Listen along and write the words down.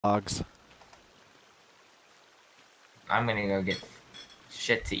Dogs. I'm gonna go get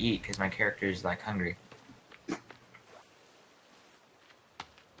shit to eat because my character is like hungry.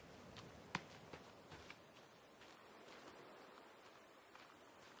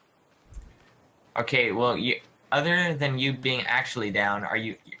 Okay, well, other than you being actually down, are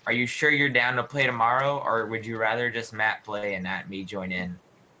you sure you're down to play tomorrow, or would you rather just Matt play and not me join in?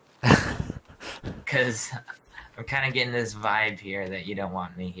 Because I'm kind of getting this vibe here that you don't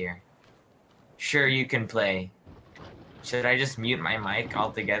want me here. Sure, you can play. Should I just mute my mic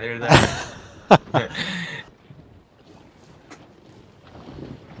altogether, though?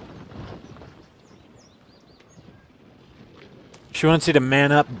 She wants you to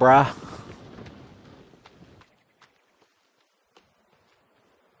man up, brah.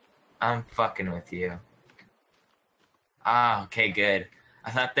 I'm fucking with you. Ah, okay, good.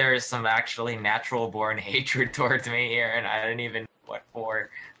 I thought there was some actually natural-born hatred towards me here, and I didn't even know what for.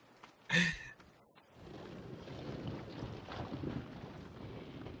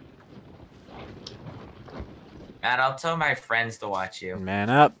 Matt, I'll tell my friends to watch you. Man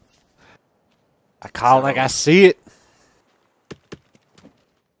up. I call it like I see it.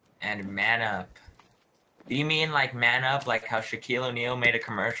 And man up. Do you mean like man up, like how Shaquille O'Neal made a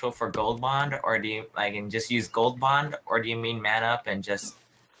commercial for Gold Bond, or do you like and just use Gold Bond, or do you mean man up and just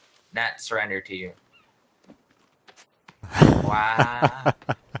not surrender to you? Wow.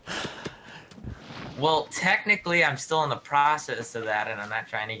 Well, technically, I'm still in the process of that, and I'm not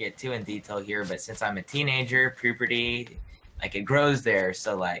trying to get too in detail here. But since I'm a teenager, puberty, like it grows there,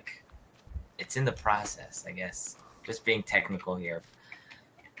 so like it's in the process, I guess. Just being technical here.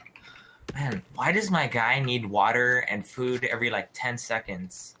 Man, why does my guy need water and food every like 10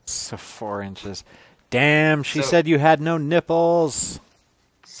 seconds? So 4 inches. Damn, she said you had no nipples.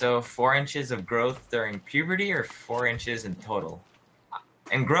 So 4 inches of growth during puberty, or 4 inches in total?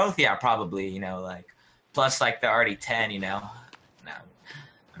 And growth, yeah, probably, you know, like, plus like the already 10, you know? No,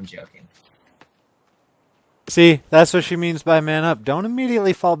 I'm joking. See, that's what she means by man up. Don't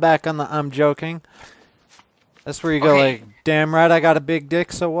immediately fall back on the I'm joking. That's where you go like, damn right I got a big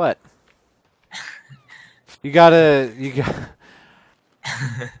dick, so what? You got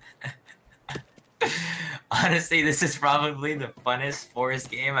Honestly, this is probably the funnest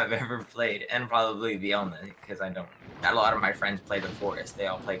forest game I've ever played, and probably the only, because a lot of my friends play the forest. They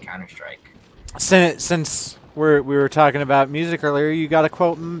all play Counter-Strike. Since we were talking about music earlier, you got to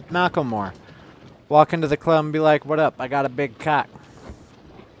quote Malcolm more. Walk into the club and be like, "What up? I got a big cock."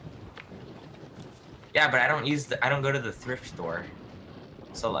 Yeah, but I don't go to the thrift store.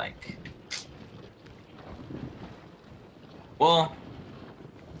 So like, well,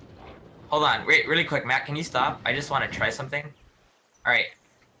 hold on, wait, really quick, Matt, can you stop? I just want to try something. All right,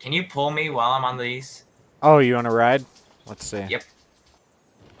 can you pull me while I'm on these? Oh, you want to ride? Let's see. Yep.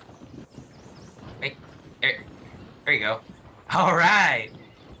 Wait, there you go. All right,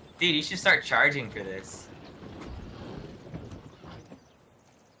 dude, you should start charging for this.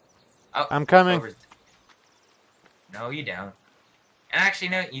 Oh, I'm coming. No, you don't. And actually,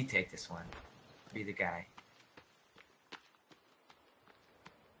 no, you take this one. Be the guy.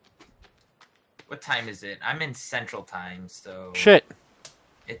 What time is it? I'm in Central Time, so... Shit.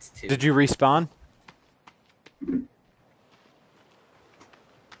 It's 2. Did you respawn?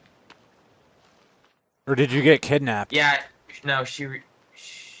 Or did you get kidnapped? Yeah, no, yeah.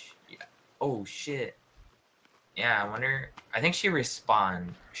 Oh, shit. Yeah, I wonder... I think she respawned.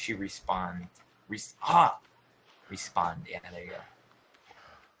 Respawned, yeah, there you go.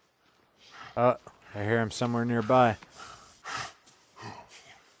 Oh, I hear him somewhere nearby.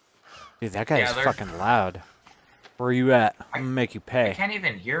 Dude, that guy is fucking loud. Where are you at? I'm gonna make you pay. I can't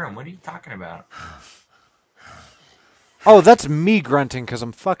even hear him. What are you talking about? Oh, that's me grunting because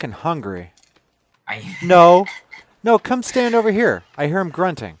I'm fucking hungry. No, come stand over here. I hear him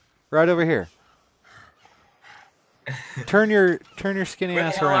grunting. Right over here. Turn your skinny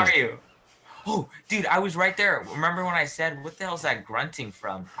ass around. Where the hell are you? Oh, dude, I was right there. Remember when I said, what the hell is that grunting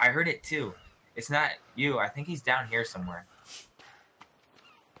from? I heard it too. It's not you. I think he's down here somewhere.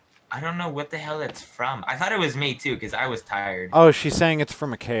 I don't know what the hell it's from. I thought it was me too, because I was tired. Oh, she's saying it's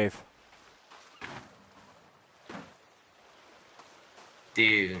from a cave.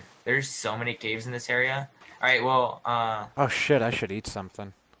 Dude, there's so many caves in this area. Alright, well, oh shit, I should eat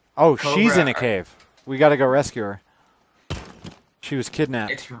something. Oh, she's in a cave. We gotta go rescue her. She was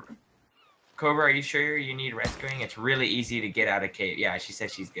kidnapped. Cobra, are you sure you need rescuing? It's really easy to get out of cave. Yeah, she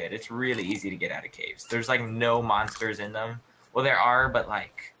said she's good. It's really easy to get out of caves. There's like no monsters in them. Well, there are, but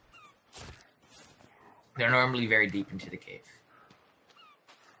like they're normally very deep into the cave.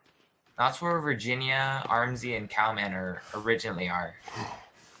 That's where Virginia, Armsy, and Cowman originally are.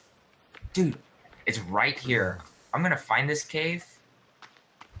 Dude, it's right here. I'm gonna find this cave.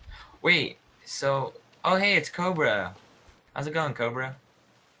 Wait, so... Oh, hey, it's Cobra. How's it going, Cobra?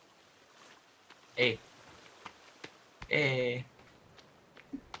 Hey. Hey.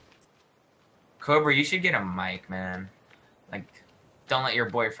 Cobra, you should get a mic, man. Like, don't let your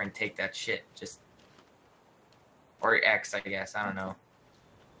boyfriend take that shit. Just... Or your ex, I guess. I don't know.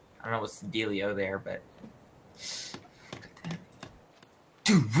 I don't know what's the dealio there, but...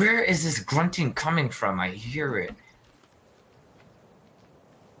 Dude, where is this grunting coming from? I hear it.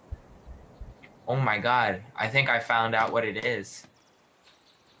 Oh my god. I think I found out what it is.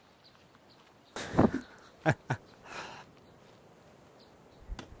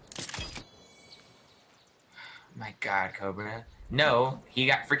 My god, Cobra. No, he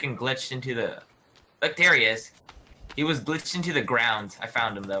got freaking glitched into the... Look, there he is. He was glitched into the ground. I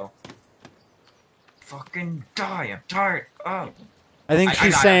found him, though. Fucking die. I'm tired. Oh. I think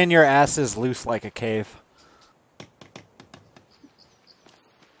she's saying your ass is loose like a cave.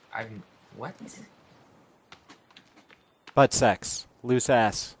 What? Butt sex. Loose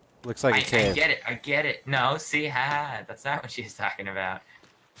ass. Looks like a cave. I get it. No, see, that's not what she's talking about.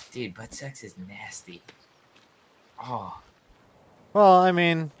 Dude, butt sex is nasty. Oh. Well, I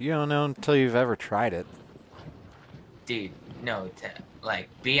mean, you don't know until you've ever tried it. Dude, no, like,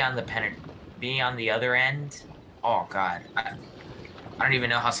 be on the other end. Oh, God. I don't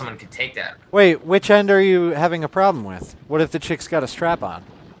even know how someone could take that. Wait, which end are you having a problem with? What if the chick's got a strap on?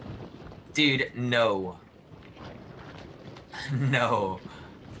 Dude, no. No.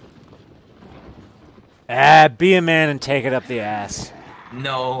 Be a man and take it up the ass.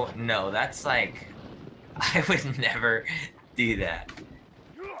 No, that's like... I would never do that.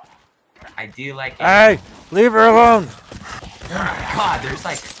 I do like it. Hey, leave her alone. Oh my god, there's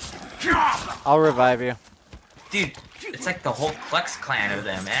like... I'll revive you. Dude, it's like the whole Klux Klan of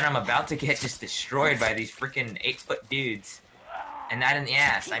them, man. I'm about to get just destroyed by these freaking 8-foot dudes. And not in the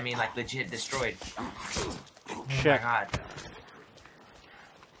ass, I mean like legit destroyed. Oh my god.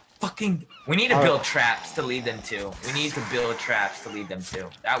 Fucking... We need to build traps to lead them to.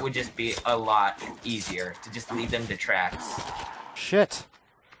 That would just be a lot easier, to just lead them to traps. Shit.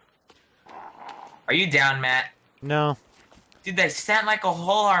 Are you down, Matt? No. Dude, they sent like a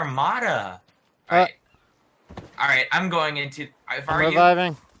whole armada. Alright. Alright, I'm going into... If I'm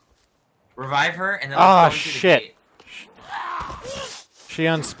reviving. Revive her, and then let's go into the gate. She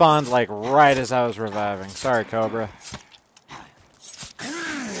unspawned like right as I was reviving. Sorry, Cobra.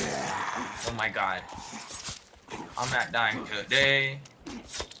 Oh my god. I'm not dying today.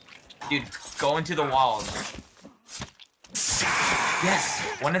 Dude, go into the walls. Yes!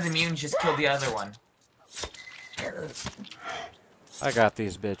 One of the mutants just killed the other one. I got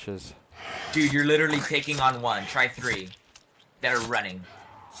these bitches. Dude, you're literally taking on one. Try 3 that are running.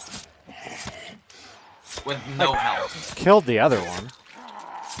 With no health. Killed the other one.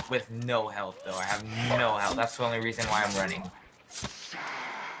 With no health, though. I have no health. That's the only reason why I'm running.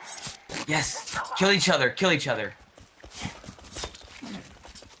 Yes! Kill each other! Kill each other!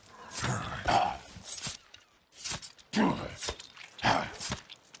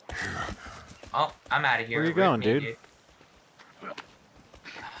 Oh, I'm out of here. Where you going, dude?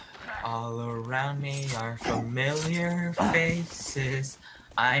 All around me are familiar faces.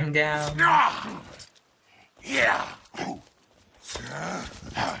 I'm down. Yeah.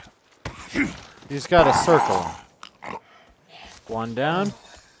 He's got a circle. One down.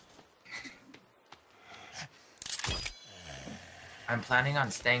 I'm planning on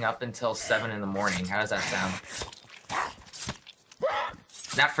staying up until 7 in the morning. How does that sound?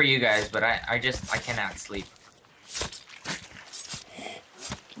 Not for you guys, but I cannot sleep.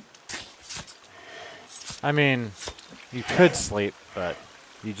 I mean, you could sleep, but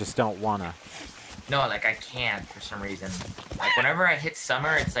you just don't wanna. No, like I can't for some reason. Like whenever I hit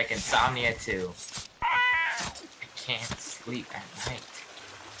summer, it's like insomnia too. I can't sleep at night.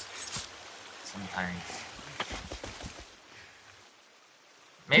 Sometimes.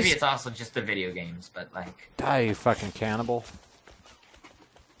 Maybe it's also just the video games, but like... Die, you fucking cannibal.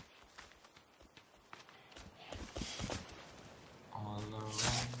 All around.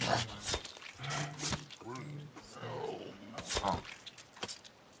 Oh.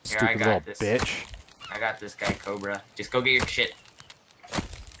 Here, Stupid I got little this. bitch. I got this guy, Cobra. Just go get your shit.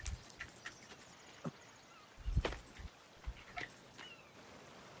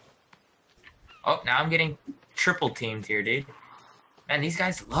 Oh, now I'm getting triple teamed here, dude. Man, these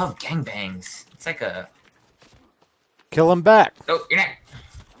guys love gangbangs. It's like a... Kill him back. Oh, you're not...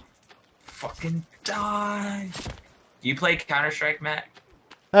 Fucking die. Do you play Counter-Strike, Matt?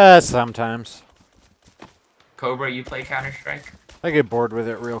 Sometimes. Cobra, you play Counter-Strike? I get bored with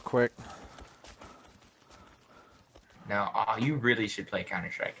it real quick. No, oh, you really should play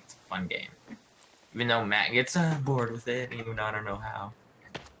Counter-Strike. It's a fun game. Even though Matt gets bored with it, even though I don't know how.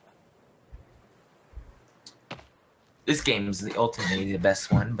 This game is ultimately the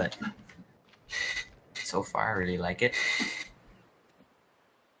best one, but so far I really like it.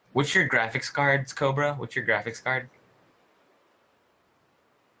 What's your graphics cards, Cobra? What's your graphics card?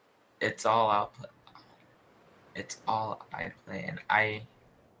 It's all output. It's all I play, and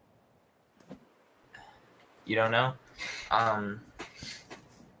you don't know.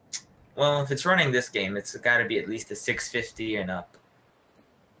 Well, if it's running this game, it's got to be at least a 650 and up.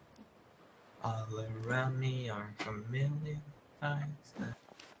 All around me are familiar eyes. I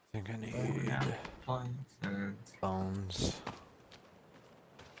think I need phones.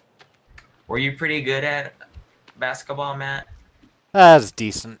 Were you pretty good at basketball, Matt? That's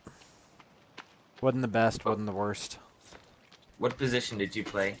decent. Wasn't the best, wasn't the worst. What position did you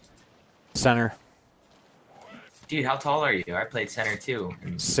play? Center. Dude, how tall are you? I played center too.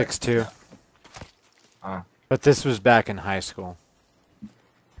 6'2". Oh. But this was back in high school.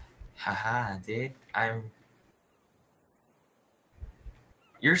 Haha, dude.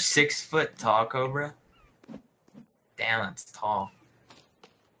 You're 6 foot tall, Cobra? Damn, that's tall.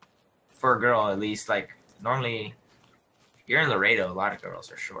 For a girl, at least. Like, normally, here in Laredo, a lot of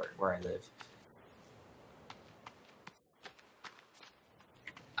girls are short where I live.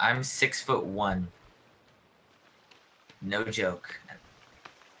 I'm 6'1". No joke.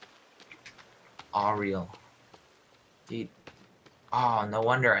 All real. Dude. Oh, no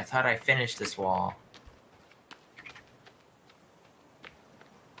wonder. I thought I finished this wall.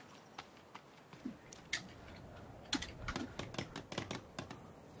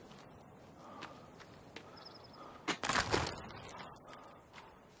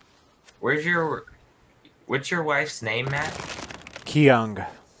 What's your wife's name, Matt? Kyung.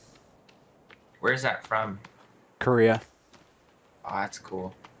 Where's that from? Korea. Oh, that's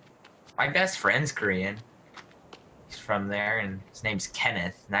cool. My best friend's Korean. He's from there, and his name's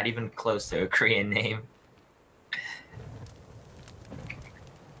Kenneth. Not even close to a Korean name.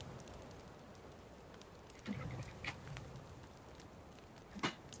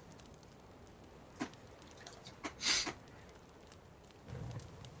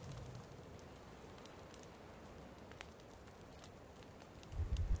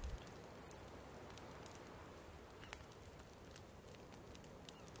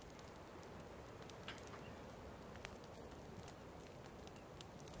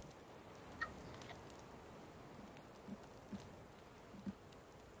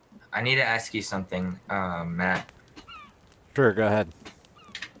 I need to ask you something, Matt. Sure, go ahead.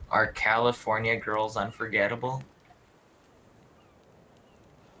 Are California girls unforgettable?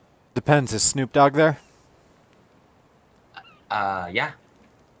 Depends. Is Snoop Dogg there? Yeah.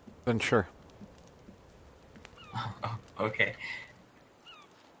 Then sure. Oh, okay.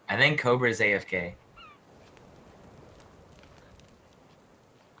 I think Cobra's AFK.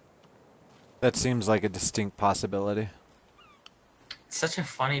 That seems like a distinct possibility. It's such a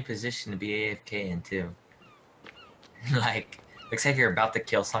funny position to be AFK in, too. Like, looks like you're about to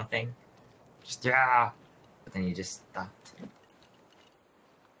kill something. Just, yeah. But then you just stopped.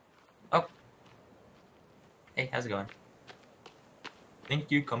 Oh. Hey, how's it going? Thank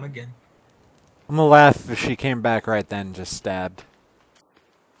you, come again. I'm gonna laugh if she came back right then, just stabbed.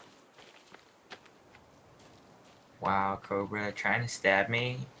 Wow, Cobra, trying to stab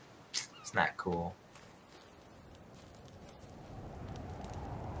me? It's not cool.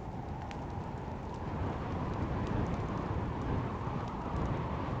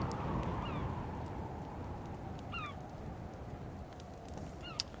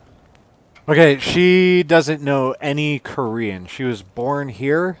 Okay, she doesn't know any Korean. She was born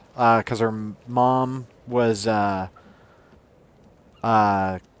here because her mom was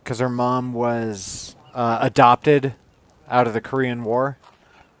adopted out of the Korean War,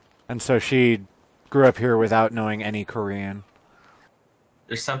 and so she grew up here without knowing any Korean.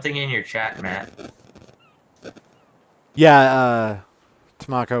 There's something in your chat, Matt. Yeah,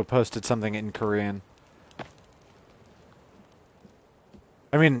 Tamako posted something in Korean.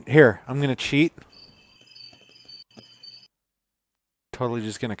 I mean, here, I'm gonna cheat. Totally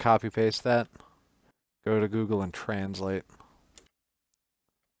just gonna copy paste that. Go to Google and translate.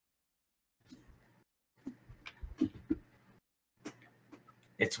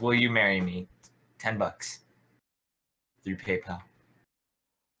 It's Will You Marry Me? $10 through PayPal.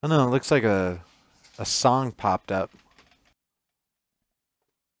 Oh no, it looks like a song popped up.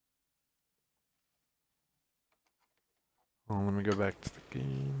 Oh, let me go back to the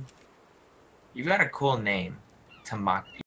game. You got a cool name, Tamaki.